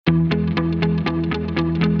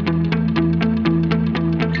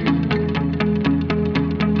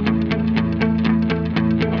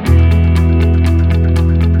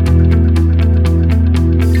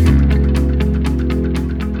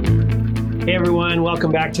everyone.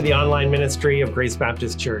 Welcome back to the online ministry of Grace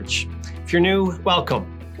Baptist Church. If you're new,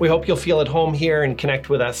 welcome. We hope you'll feel at home here and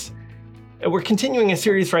connect with us. We're continuing a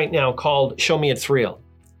series right now called Show Me It's Real.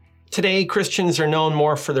 Today, Christians are known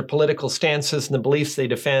more for their political stances and the beliefs they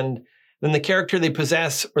defend than the character they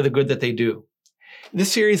possess or the good that they do.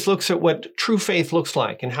 This series looks at what true faith looks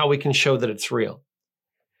like and how we can show that it's real.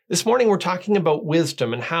 This morning, we're talking about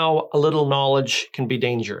wisdom and how a little knowledge can be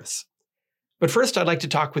dangerous. But first, I'd like to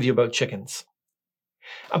talk with you about chickens.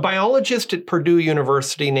 A biologist at Purdue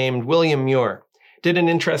University named William Muir did an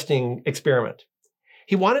interesting experiment.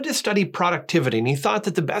 He wanted to study productivity, and he thought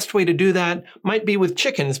that the best way to do that might be with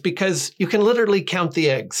chickens because you can literally count the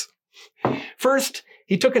eggs. First,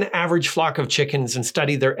 he took an average flock of chickens and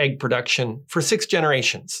studied their egg production for 6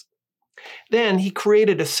 generations. Then he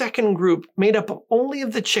created a second group made up only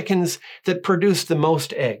of the chickens that produced the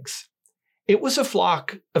most eggs. It was a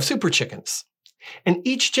flock of super chickens. And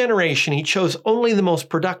each generation, he chose only the most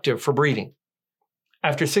productive for breeding.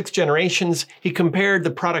 After 6 generations, he compared the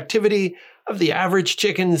productivity of the average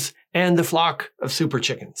chickens and the flock of super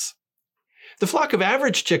chickens. The flock of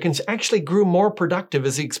average chickens actually grew more productive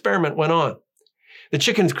as the experiment went on. The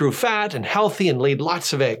chickens grew fat and healthy and laid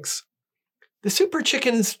lots of eggs. The super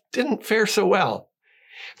chickens didn't fare so well.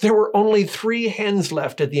 There were only 3 hens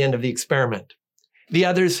left at the end of the experiment. The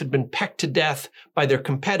others had been pecked to death by their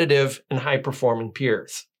competitive and high-performing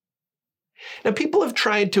peers. Now, people have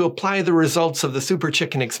tried to apply the results of the super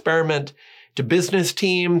chicken experiment to business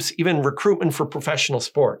teams, even recruitment for professional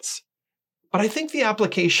sports. But I think the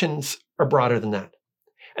applications are broader than that.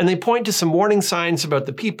 And they point to some warning signs about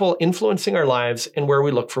the people influencing our lives and where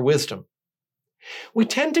we look for wisdom. We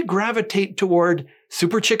tend to gravitate toward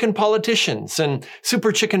super chicken politicians and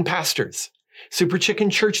super chicken pastors, super chicken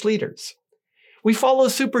church leaders. We follow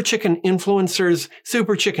super chicken influencers,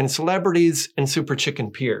 super chicken celebrities, and super chicken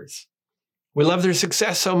peers. We love their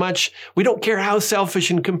success so much, we don't care how selfish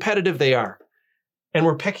and competitive they are. And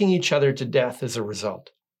we're pecking each other to death as a result.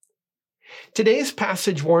 Today's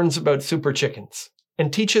passage warns about super chickens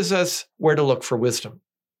and teaches us where to look for wisdom.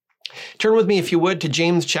 Turn with me, if you would, to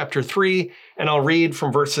James chapter 3, and I'll read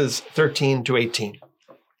from verses 13 to 18.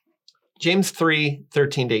 James 3,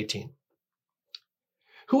 13 to 18.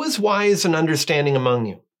 Who is wise and understanding among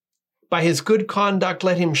you? By his good conduct,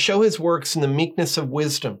 let him show his works in the meekness of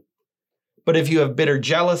wisdom. But if you have bitter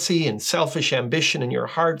jealousy and selfish ambition in your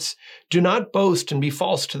hearts, do not boast and be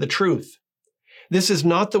false to the truth. This is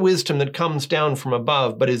not the wisdom that comes down from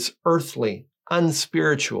above, but is earthly,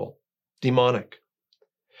 unspiritual, demonic.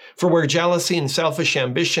 For where jealousy and selfish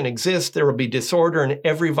ambition exist, there will be disorder in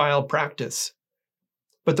every vile practice.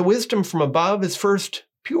 But the wisdom from above is first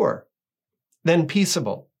pure, then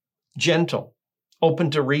peaceable, gentle,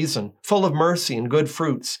 open to reason, full of mercy and good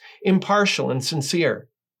fruits, impartial and sincere.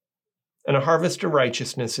 And a harvest of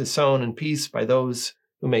righteousness is sown in peace by those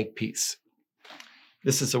who make peace.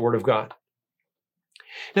 This is the word of God.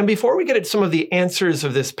 Now, before we get at some of the answers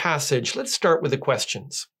of this passage, let's start with the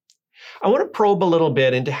questions. I want to probe a little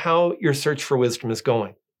bit into how your search for wisdom is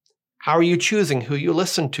going. How are you choosing who you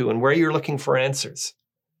listen to and where you're looking for answers?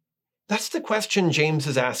 That's the question James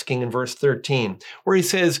is asking in verse 13, where he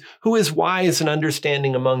says, who is wise and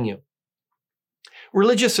understanding among you?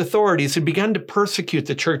 Religious authorities had begun to persecute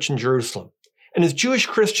the church in Jerusalem. And as Jewish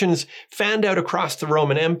Christians fanned out across the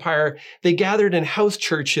Roman Empire, they gathered in house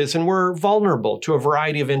churches and were vulnerable to a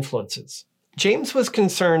variety of influences. James was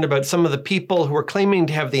concerned about some of the people who were claiming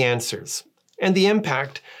to have the answers and the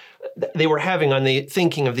impact they were having on the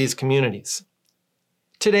thinking of these communities.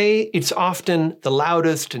 Today, it's often the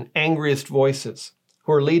loudest and angriest voices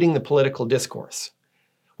who are leading the political discourse.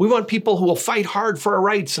 We want people who will fight hard for our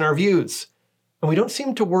rights and our views, and we don't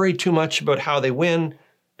seem to worry too much about how they win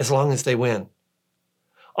as long as they win.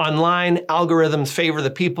 Online, algorithms favor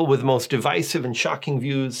the people with the most divisive and shocking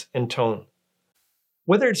views and tone.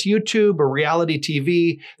 Whether it's YouTube or reality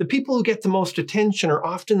TV, the people who get the most attention are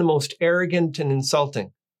often the most arrogant and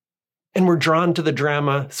insulting. And we're drawn to the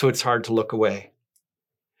drama, so it's hard to look away.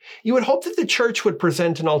 You would hope that the church would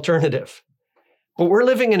present an alternative. But we're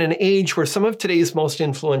living in an age where some of today's most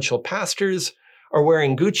influential pastors are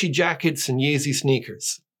wearing Gucci jackets and Yeezy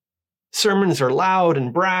sneakers. Sermons are loud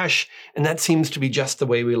and brash, and that seems to be just the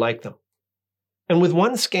way we like them. And with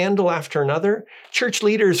one scandal after another, church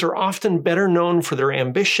leaders are often better known for their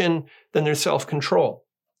ambition than their self-control.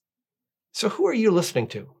 So who are you listening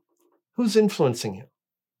to? Who's influencing you?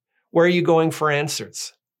 Where are you going for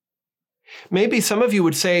answers? Maybe some of you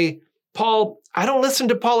would say, Paul, I don't listen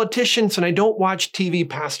to politicians and I don't watch TV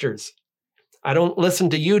pastors. I don't listen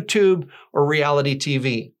to YouTube or reality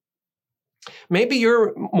TV. Maybe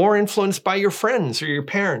you're more influenced by your friends or your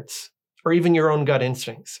parents or even your own gut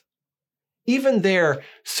instincts. Even there,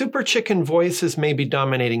 super chicken voices may be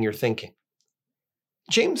dominating your thinking.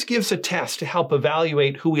 James gives a test to help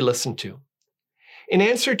evaluate who we listen to. In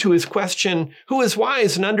answer to his question, "Who is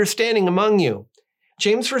wise and understanding among you?"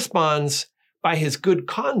 James responds, "By his good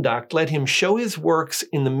conduct, let him show his works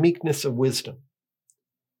in the meekness of wisdom."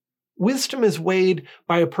 Wisdom is weighed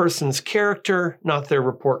by a person's character, not their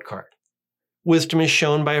report card. Wisdom is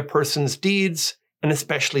shown by a person's deeds, and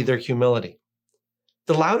especially their humility.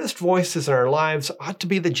 The loudest voices in our lives ought to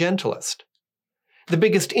be the gentlest. The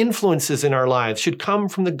biggest influences in our lives should come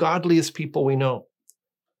from the godliest people we know.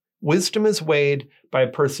 Wisdom is weighed by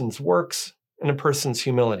a person's works and a person's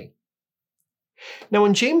humility. Now,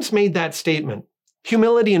 when James made that statement,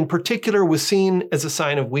 humility in particular was seen as a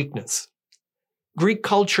sign of weakness. Greek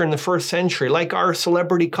culture in the first century, like our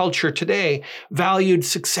celebrity culture today, valued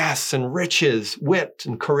success and riches, wit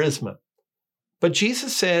and charisma. But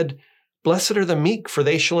Jesus said, "Blessed are the meek, for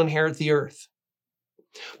they shall inherit the earth."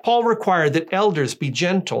 Paul required that elders be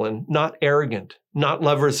gentle and not arrogant, not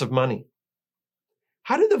lovers of money.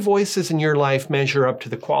 How do the voices in your life measure up to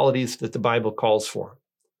the qualities that the Bible calls for?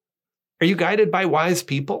 Are you guided by wise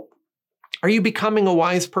people? Are you becoming a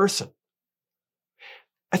wise person?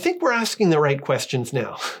 I think we're asking the right questions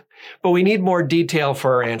now, but we need more detail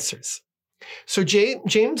for our answers. So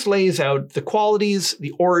James lays out the qualities,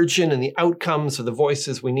 the origin, and the outcomes of the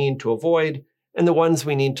voices we need to avoid and the ones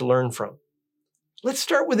we need to learn from. Let's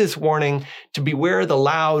start with this warning to beware the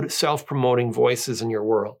loud, self-promoting voices in your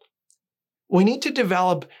world. We need to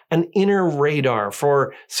develop an inner radar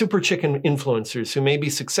for super chicken influencers who may be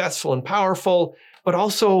successful and powerful, but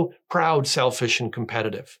also proud, selfish, and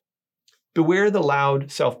competitive. Beware the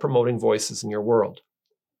loud, self-promoting voices in your world.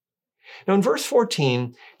 Now, in verse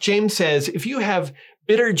 14, James says, "If you have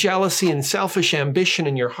bitter jealousy and selfish ambition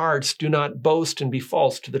in your hearts, do not boast and be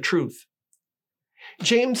false to the truth."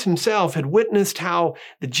 James himself had witnessed how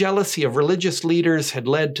the jealousy of religious leaders had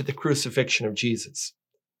led to the crucifixion of Jesus,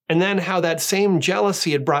 and then how that same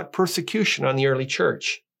jealousy had brought persecution on the early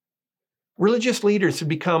church. Religious leaders had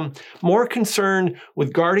become more concerned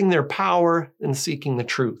with guarding their power than seeking the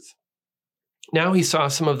truth. Now he saw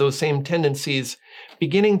some of those same tendencies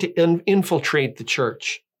beginning to infiltrate the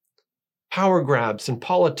church. Power grabs and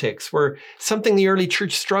politics were something the early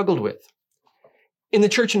church struggled with. In the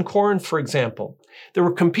church in Corinth, for example, there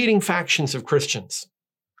were competing factions of Christians.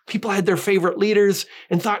 People had their favorite leaders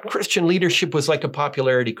and thought Christian leadership was like a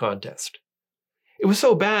popularity contest. It was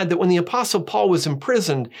so bad that when the Apostle Paul was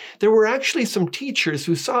imprisoned, there were actually some teachers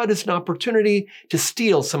who saw it as an opportunity to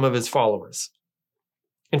steal some of his followers.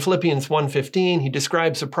 In Philippians 1:15, he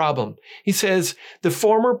describes a problem. He says, "The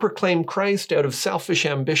former proclaim Christ out of selfish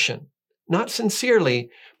ambition, not sincerely,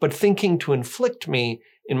 but thinking to inflict me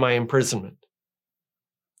in my imprisonment."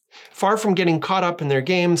 Far from getting caught up in their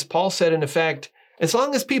games, Paul said, in effect, "As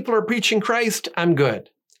long as people are preaching Christ, I'm good.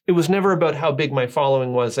 It was never about how big my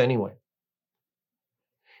following was anyway."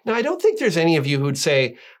 Now, I don't think there's any of you who'd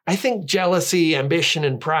say, "I think jealousy, ambition,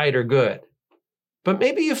 and pride are good." But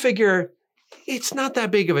maybe you figure, it's not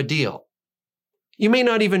that big of a deal. You may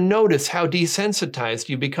not even notice how desensitized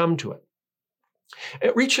you become to it.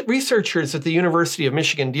 Researchers at the University of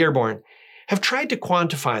Michigan Dearborn have tried to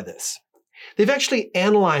quantify this. They've actually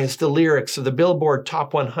analyzed the lyrics of the Billboard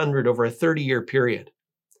Top 100 over a 30-year period.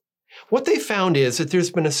 What they found is that there's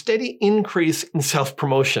been a steady increase in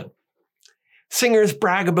self-promotion. Singers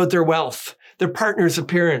brag about their wealth, their partner's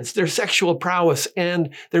appearance, their sexual prowess,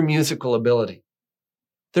 and their musical ability.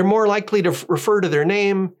 They're more likely to refer to their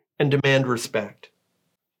name and demand respect.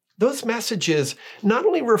 Those messages not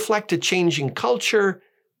only reflect a changing culture,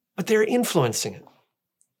 but they're influencing it.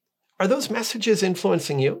 Are those messages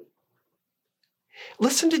influencing you?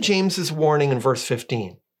 Listen to James's warning in verse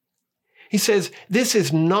 15. He says, "This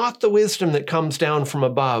is not the wisdom that comes down from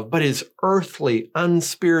above, but is earthly,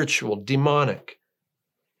 unspiritual, demonic."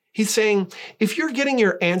 He's saying, if you're getting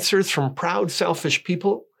your answers from proud, selfish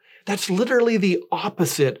people, that's literally the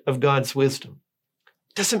opposite of God's wisdom.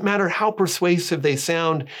 It doesn't matter how persuasive they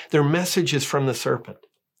sound, their message is from the serpent.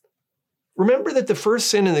 Remember that the first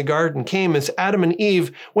sin in the garden came as Adam and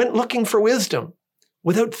Eve went looking for wisdom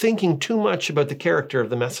without thinking too much about the character of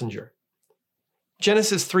the messenger.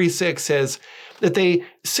 Genesis 3:6 says that they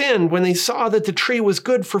sinned when they saw that the tree was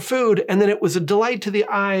good for food and that it was a delight to the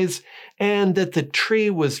eyes and that the tree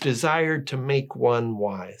was desired to make one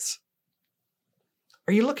wise.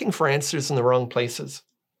 Are you looking for answers in the wrong places?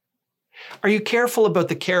 Are you careful about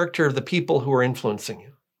the character of the people who are influencing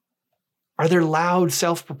you? Are there loud,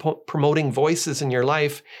 self-promoting voices in your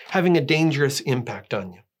life having a dangerous impact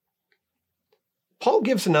on you? Paul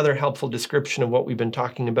gives another helpful description of what we've been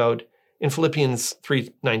talking about in Philippians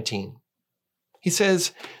 3:19. He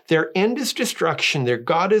says, "Their end is destruction, their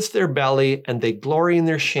God is their belly, and they glory in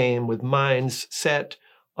their shame with minds set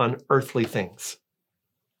on earthly things."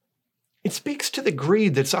 It speaks to the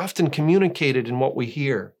greed that's often communicated in what we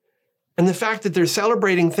hear, and the fact that they're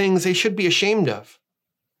celebrating things they should be ashamed of.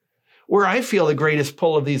 Where I feel the greatest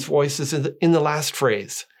pull of these voices is in the last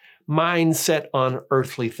phrase, mind set on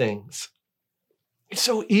earthly things. It's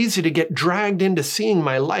so easy to get dragged into seeing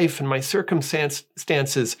my life and my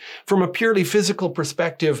circumstances from a purely physical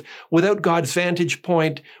perspective without God's vantage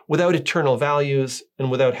point, without eternal values, and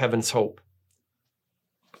without heaven's hope.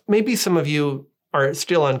 Maybe some of you are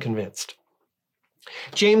still unconvinced.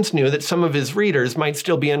 James knew that some of his readers might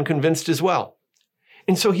still be unconvinced as well.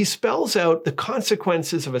 And so he spells out the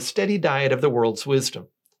consequences of a steady diet of the world's wisdom.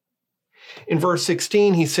 In verse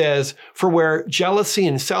 16, he says, "For where jealousy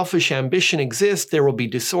and selfish ambition exist, there will be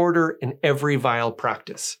disorder in every vile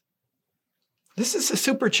practice." This is a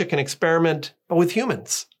super chicken experiment, but with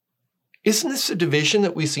humans. Isn't this a division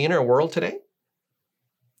that we see in our world today?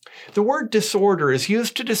 The word disorder is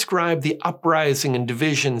used to describe the uprising and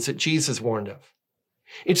divisions that Jesus warned of.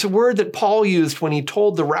 It's a word that Paul used when he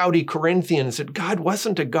told the rowdy Corinthians that God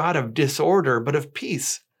wasn't a God of disorder, but of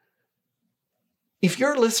peace. If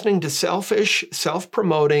you're listening to selfish,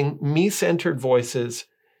 self-promoting, me-centered voices,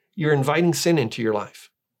 you're inviting sin into your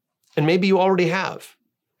life. And maybe you already have.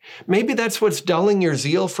 Maybe that's what's dulling your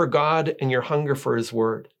zeal for God and your hunger for His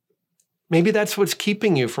Word. Maybe that's what's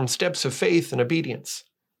keeping you from steps of faith and obedience.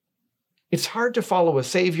 It's hard to follow a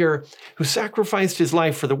Savior who sacrificed His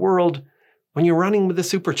life for the world when you're running with the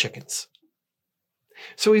super chickens.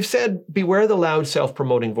 So we've said, beware the loud,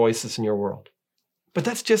 self-promoting voices in your world. But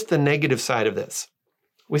that's just the negative side of this.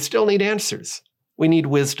 We still need answers. We need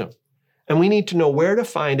wisdom. And we need to know where to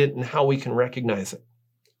find it and how we can recognize it.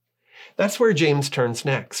 That's where James turns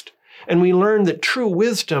next. And we learn that true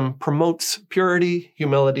wisdom promotes purity,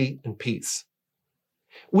 humility, and peace.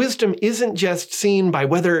 Wisdom isn't just seen by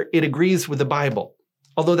whether it agrees with the Bible,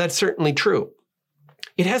 although that's certainly true.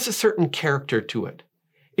 It has a certain character to it.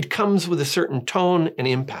 It comes with a certain tone and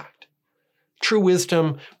impact. True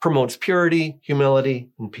wisdom promotes purity, humility,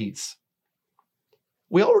 and peace.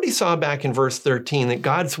 We already saw back in verse 13 that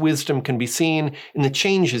God's wisdom can be seen in the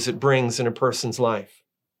changes it brings in a person's life.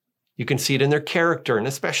 You can see it in their character and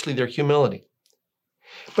especially their humility.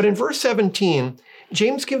 But in verse 17,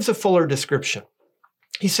 James gives a fuller description.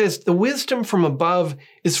 He says, "The wisdom from above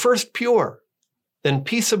is first pure, then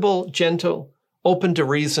peaceable, gentle, open to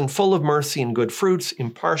reason, full of mercy and good fruits,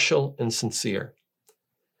 impartial and sincere."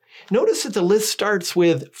 Notice that the list starts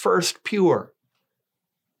with first pure.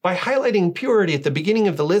 By highlighting purity at the beginning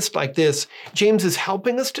of the list like this, James is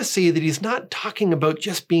helping us to see that he's not talking about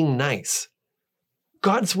just being nice.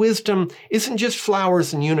 God's wisdom isn't just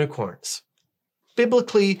flowers and unicorns.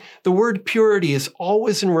 Biblically, the word purity is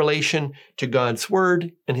always in relation to God's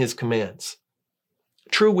word and His commands.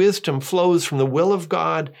 True wisdom flows from the will of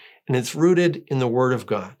God and is rooted in the word of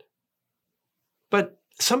God. But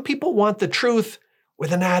some people want the truth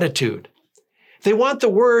with an attitude. They want the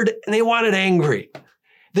word and they want it angry.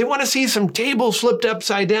 They want to see some tables flipped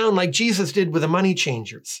upside down like Jesus did with the money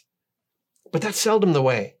changers. But that's seldom the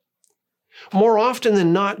way. More often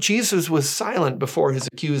than not, Jesus was silent before His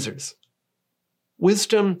accusers.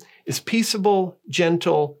 Wisdom is peaceable,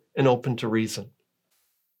 gentle, and open to reason.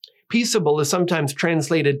 Peaceable is sometimes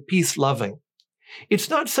translated peace-loving. It's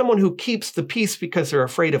not someone who keeps the peace because they're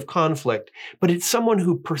afraid of conflict, but it's someone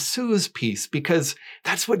who pursues peace because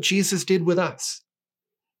that's what Jesus did with us.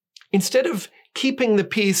 Instead of keeping the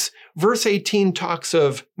peace, verse 18 talks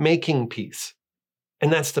of making peace.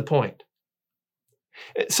 And that's the point.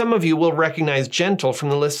 Some of you will recognize gentle from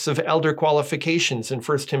the lists of elder qualifications in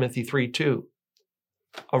 1 Timothy 3:2.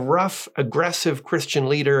 A rough, aggressive Christian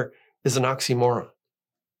leader is an oxymoron.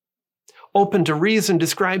 Open to reason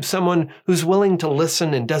describes someone who's willing to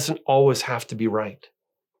listen and doesn't always have to be right.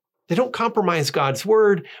 They don't compromise God's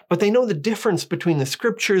word, but they know the difference between the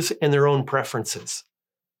scriptures and their own preferences.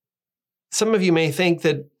 Some of you may think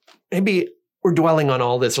that maybe we're dwelling on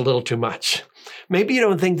all this a little too much. Maybe you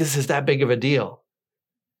don't think this is that big of a deal.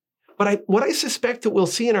 But what I suspect that we'll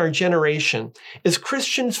see in our generation is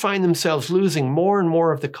Christians find themselves losing more and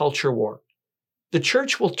more of the culture war. The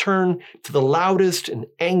church will turn to the loudest and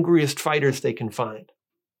angriest fighters they can find.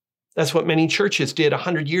 That's what many churches did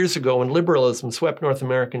 100 years ago when liberalism swept North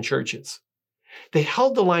American churches. They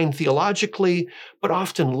held the line theologically, but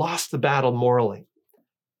often lost the battle morally.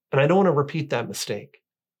 And I don't want to repeat that mistake.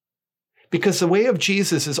 Because the way of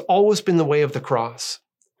Jesus has always been the way of the cross.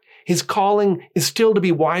 His calling is still to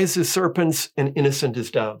be wise as serpents and innocent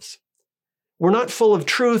as doves. We're not full of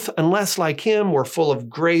truth unless, like him, we're full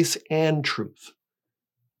of grace and truth.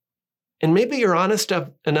 And maybe you're honest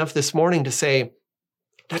enough this morning to say,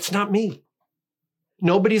 that's not me.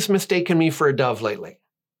 Nobody's mistaken me for a dove lately.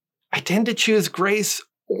 I tend to choose grace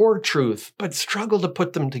or truth, but struggle to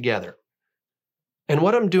put them together. And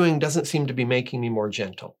what I'm doing doesn't seem to be making me more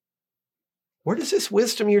gentle. Where does this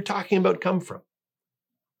wisdom you're talking about come from?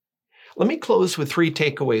 Let me close with 3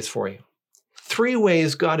 takeaways for you. 3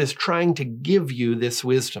 ways God is trying to give you this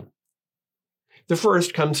wisdom. The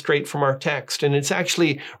first comes straight from our text, and it's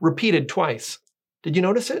actually repeated twice. Did you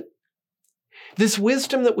notice it? This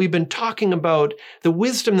wisdom that we've been talking about, the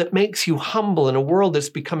wisdom that makes you humble in a world that's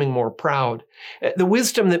becoming more proud, the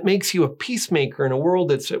wisdom that makes you a peacemaker in a world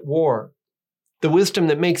that's at war, the wisdom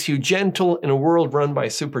that makes you gentle in a world run by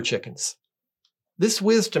super chickens. This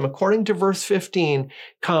wisdom, according to verse 15,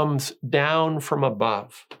 comes down from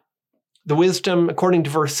above. The wisdom, according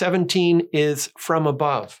to verse 17, is from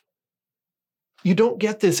above. You don't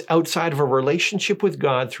get this outside of a relationship with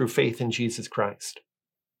God through faith in Jesus Christ.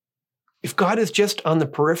 If God is just on the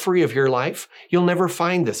periphery of your life, you'll never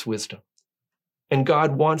find this wisdom. And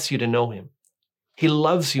God wants you to know him. He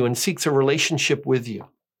loves you and seeks a relationship with you.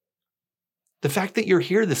 The fact that you're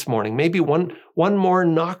here this morning, maybe one more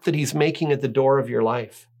knock that he's making at the door of your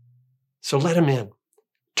life. So let him in.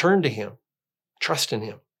 Turn to him. Trust in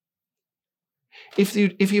him.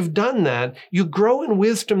 If you've done that, you grow in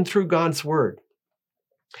wisdom through God's word.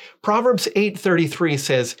 Proverbs 8:33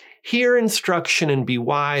 says, "Hear instruction and be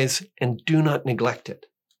wise, and do not neglect it."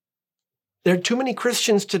 There are too many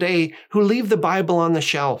Christians today who leave the Bible on the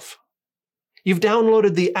shelf. You've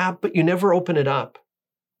downloaded the app, but you never open it up.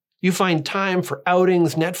 You find time for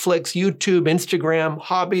outings, Netflix, YouTube, Instagram,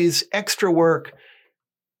 hobbies, extra work,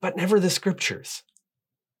 but never the scriptures.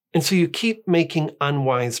 And so you keep making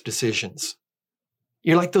unwise decisions.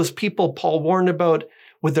 You're like those people Paul warned about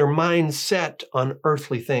with their minds set on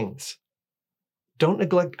earthly things. Don't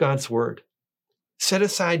neglect God's word. Set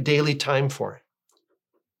aside daily time for it.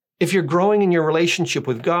 If you're growing in your relationship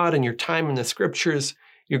with God and your time in the scriptures,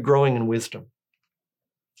 you're growing in wisdom.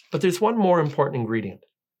 But there's one more important ingredient.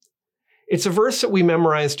 It's a verse that we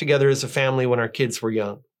memorized together as a family when our kids were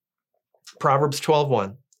young. Proverbs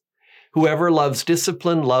 12:1. "Whoever loves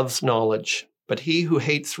discipline loves knowledge, but he who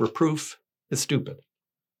hates reproof is stupid."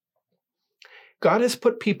 God has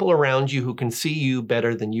put people around you who can see you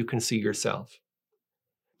better than you can see yourself.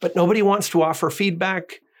 But nobody wants to offer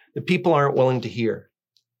feedback that people aren't willing to hear.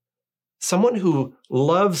 Someone who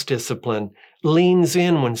loves discipline leans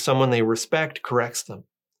in when someone they respect corrects them.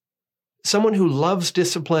 Someone who loves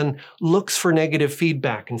discipline looks for negative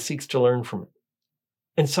feedback and seeks to learn from it.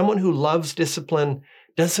 And someone who loves discipline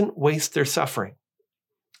doesn't waste their suffering.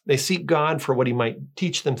 They seek God for what he might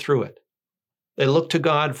teach them through it. They look to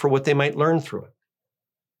God for what they might learn through it.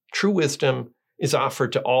 True wisdom is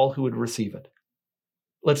offered to all who would receive it.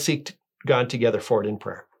 Let's seek God together for it in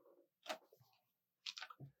prayer.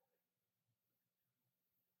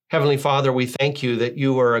 Heavenly Father, we thank you that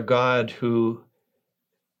you are a God who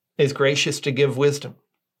is gracious to give wisdom.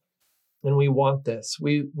 And we want this.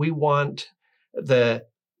 We want the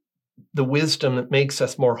wisdom that makes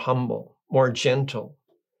us more humble, more gentle,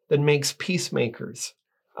 that makes peacemakers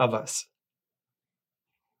of us.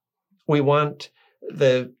 We want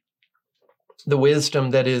the wisdom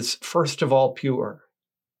that is, first of all, pure,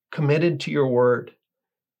 committed to your word,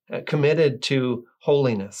 committed to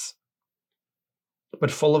holiness,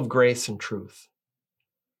 but full of grace and truth,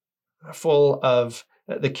 full of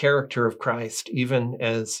the character of Christ, even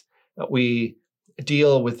as we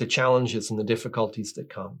deal with the challenges and the difficulties that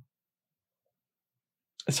come.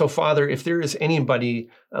 So, Father, if there is anybody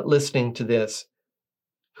listening to this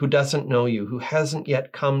who doesn't know you, who hasn't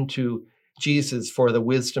yet come to Jesus for the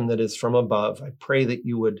wisdom that is from above, I pray that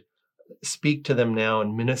you would speak to them now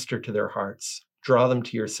and minister to their hearts. Draw them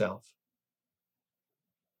to yourself.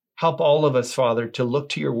 Help all of us, Father, to look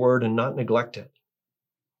to your word and not neglect it.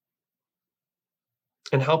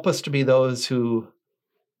 And help us to be those who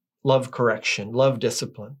love correction, love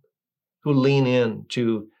discipline, who lean in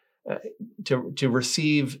to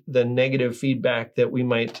receive the negative feedback that we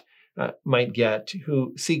might get,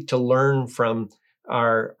 who seek to learn from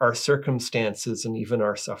our circumstances and even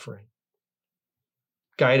our suffering.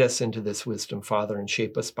 Guide us into this wisdom, Father, and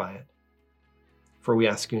shape us by it. For we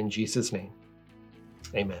ask you in Jesus' name.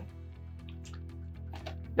 Amen.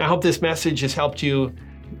 Now, I hope this message has helped you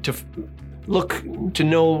to look to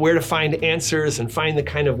know where to find answers and find the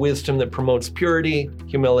kind of wisdom that promotes purity,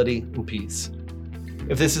 humility, and peace.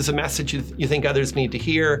 If this is a message you think others need to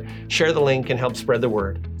hear, share the link and help spread the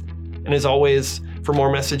word. And as always, for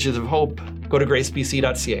more messages of hope, go to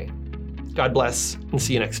gracebc.ca. God bless, and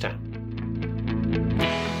see you next time.